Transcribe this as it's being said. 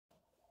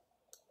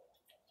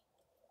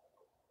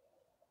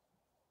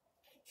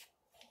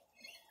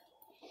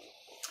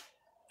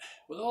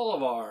With all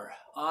of our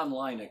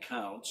online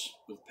accounts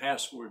with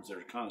passwords that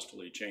are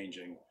constantly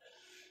changing,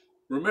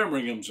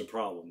 remembering them is a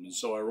problem. And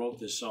so I wrote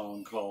this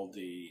song called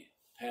the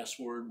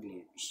Password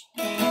Blues.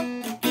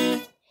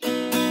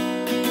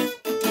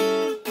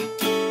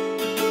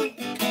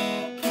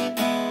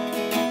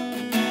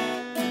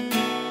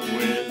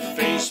 With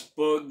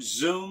Facebook,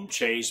 Zoom,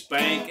 Chase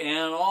Bank,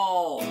 and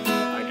all,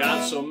 I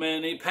got so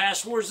many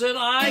passwords that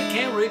I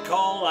can't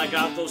recall. I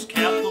got those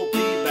capital P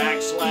 //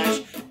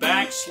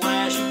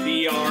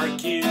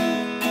 PRQ.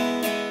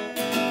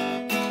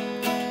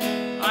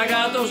 I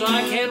got those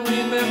I can't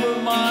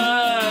remember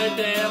my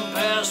damn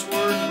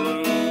password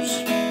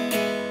blues.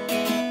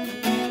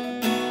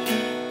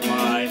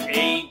 My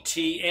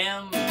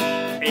ATM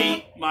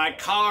ate my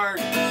card.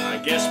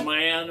 I guess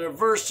my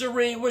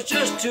anniversary was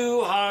just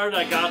too hard.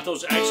 I got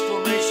those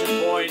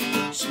exclamation point,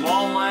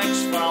 small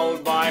X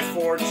followed by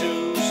 4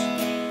 2s,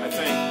 I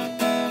think.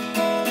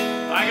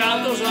 I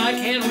got those I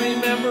can't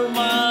remember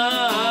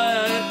my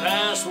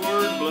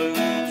password blues.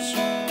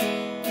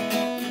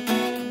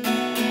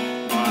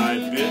 My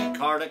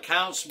BitCard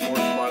account's worth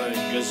about a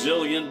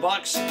gazillion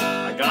bucks.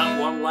 I got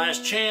one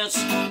last chance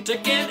to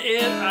get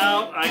it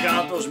out. I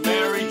got those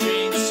Mary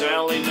Jane,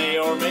 Sally Mae,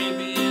 or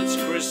maybe it's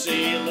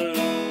Chrissy Lou.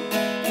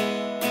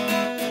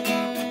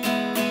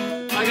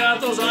 I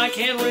got those I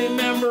can't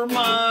remember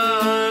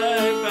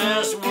my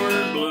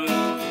password blues.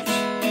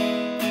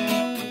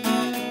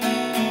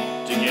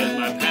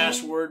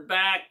 Password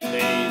back,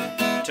 they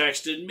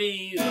texted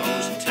me.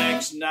 Those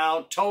texts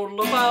now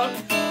total about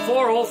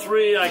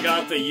 403. I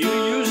got the you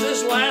used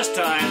this last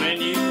time and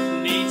you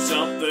need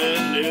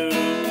something new.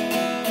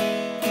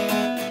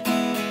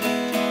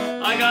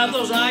 I got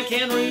those I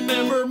can't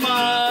remember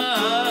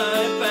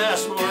my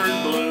password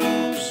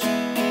blues.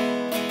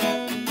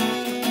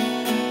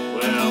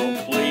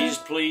 Well,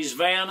 please,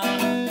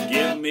 Vanna,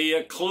 give me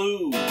a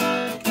clue.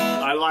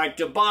 I like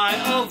to buy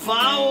a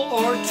vowel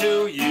or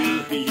two. You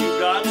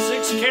got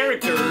 6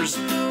 characters,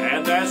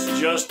 and that's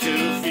just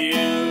too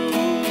few.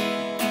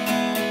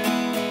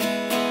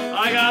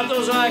 I got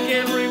those I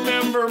can't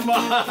remember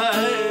my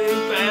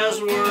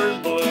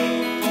password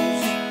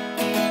blues.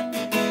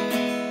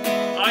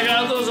 I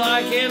got those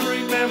I can't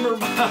remember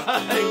my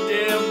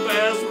damn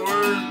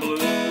password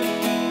blues.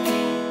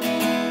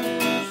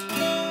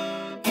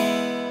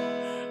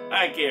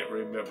 I can't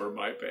remember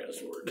my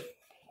password.